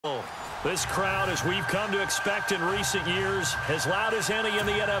This crowd, as we've come to expect in recent years, as loud as any in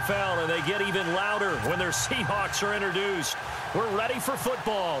the NFL, and they get even louder when their Seahawks are introduced. We're ready for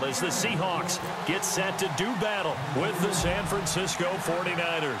football as the Seahawks get set to do battle with the San Francisco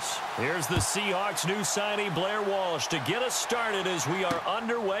 49ers. Here's the Seahawks' new signee, Blair Walsh, to get us started as we are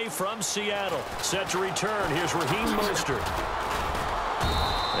underway from Seattle. Set to return, here's Raheem Mostert.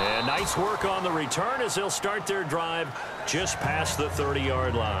 And nice work on the return as they'll start their drive just past the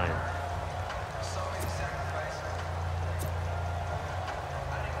 30-yard line.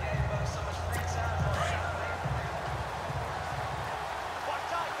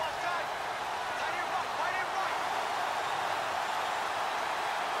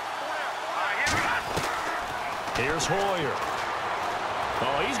 Here's Hoyer.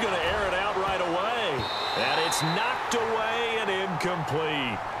 Oh, he's going to air it out right away. And it's knocked away and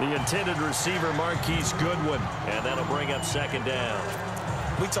incomplete. The intended receiver, Marquise Goodwin. And that'll bring up second down.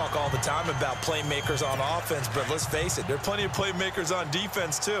 We talk all the time about playmakers on offense, but let's face it, there are plenty of playmakers on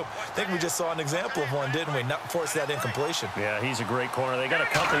defense, too. I think we just saw an example of one, didn't we? Not force that incompletion. Yeah, he's a great corner. They got a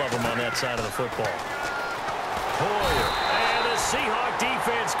couple of them on that side of the football. Hoyer. And the Seahawk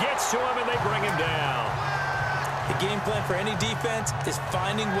defense gets to him, and they bring him down. The game plan for any defense is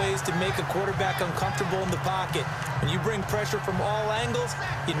finding ways to make a quarterback uncomfortable in the pocket. When you bring pressure from all angles,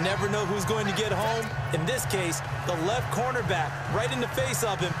 you never know who's going to get home. In this case, the left cornerback, right in the face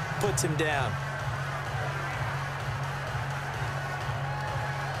of him, puts him down.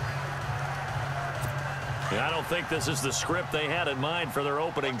 I don't think this is the script they had in mind for their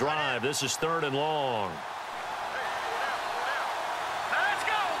opening drive. This is 3rd and long.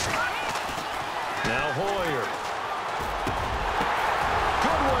 Now Hoyer.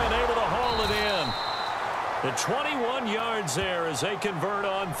 Able to haul it in. The 21 yards there as they convert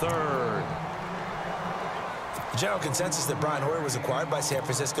on 3rd. The general consensus that Brian Hoyer was acquired by San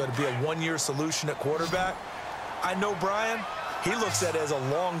Francisco to be a one-year solution at quarterback. I know Brian. He looks at it as a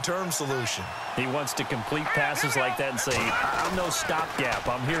long-term solution. He wants to complete passes like that and say, I'm no stopgap.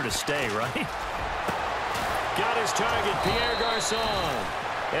 I'm here to stay, right? Got his target, Pierre Garçon.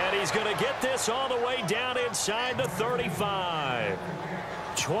 And he's going to get this all the way down inside the 35.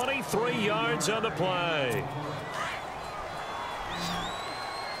 23 yards on the play.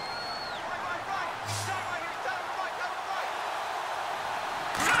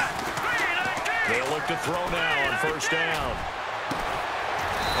 They'll look to throw now on 1st down.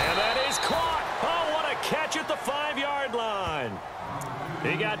 And that is caught. Oh, what a catch at the 5-yard line.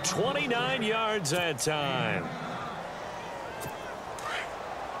 He got 29 yards that time.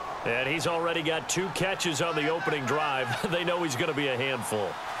 And he's already got 2 catches on the opening drive. They know he's going to be a handful.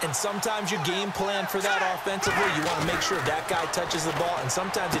 And sometimes you game plan for that offensively. You want to make sure that guy touches the ball, and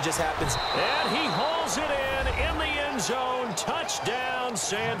sometimes it just happens. And he hauls it in the end zone. Touchdown,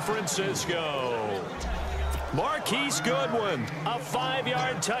 San Francisco. Marquise Goodwin, a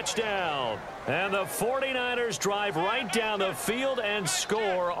 5-yard touchdown. And the 49ers drive right down the field and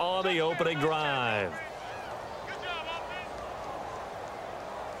score on the opening drive.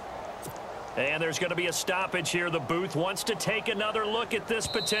 And there's going to be a stoppage here. The booth wants to take another look at this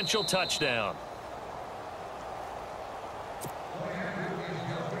potential touchdown.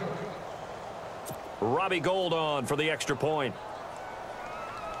 Robbie Gould on for the extra point.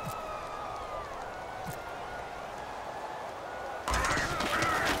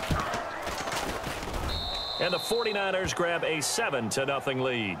 And the 49ers grab a 7-0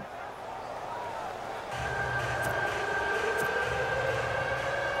 lead.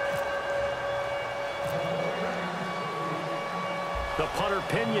 The punter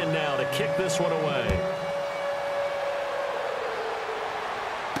Pinion now to kick this one away.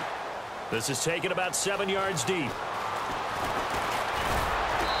 This is taken about 7 yards deep.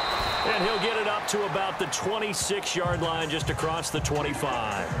 And he'll get it up to about the 26-yard line just across the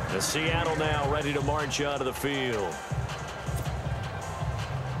 25. The Seattle now ready to march out of the field.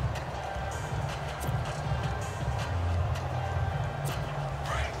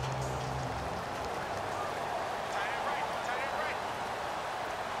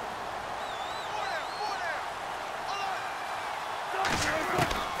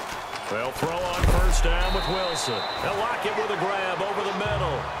 They'll throw on 1st down with Wilson. They'll lock it with a grab over the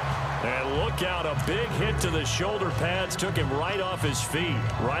middle. And look out, a big hit to the shoulder pads took him right off his feet,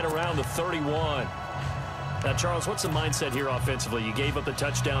 right around the 31. Now, Charles, what's the mindset here offensively? You gave up the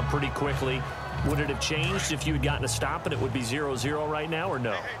touchdown pretty quickly. Would it have changed if you had gotten a stop and it would be 0-0 right now, or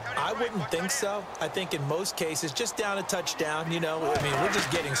no? I wouldn't think so. I think in most cases, just down a touchdown, you know, I mean, we're just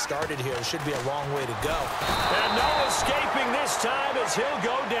getting started here. It should be a long way to go. And no escaping this time as he'll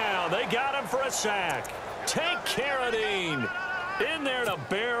go down. They got him for a sack. Take care of Dean. In there to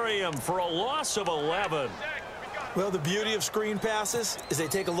bury him for a loss of 11. Well, the beauty of screen passes is they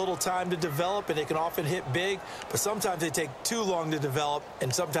take a little time to develop, and they can often hit big, but sometimes they take too long to develop,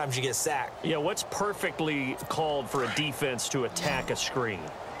 and sometimes you get sacked. Yeah, what's perfectly called for a defense to attack a screen?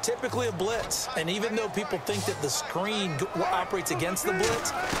 Typically a blitz, and even though people think that the screen operates against the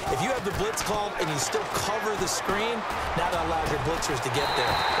blitz, if you have the blitz called and you still cover the screen, now that allows your blitzers to get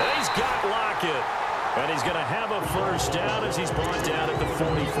there. And he's got Lockett, and he's going to have a first down as he's brought down at the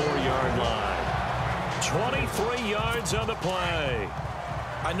 44-yard line. 23 yards on the play.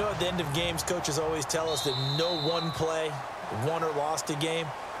 I know at the end of games, coaches always tell us that no one play won or lost a game,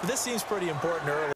 but this seems pretty important early.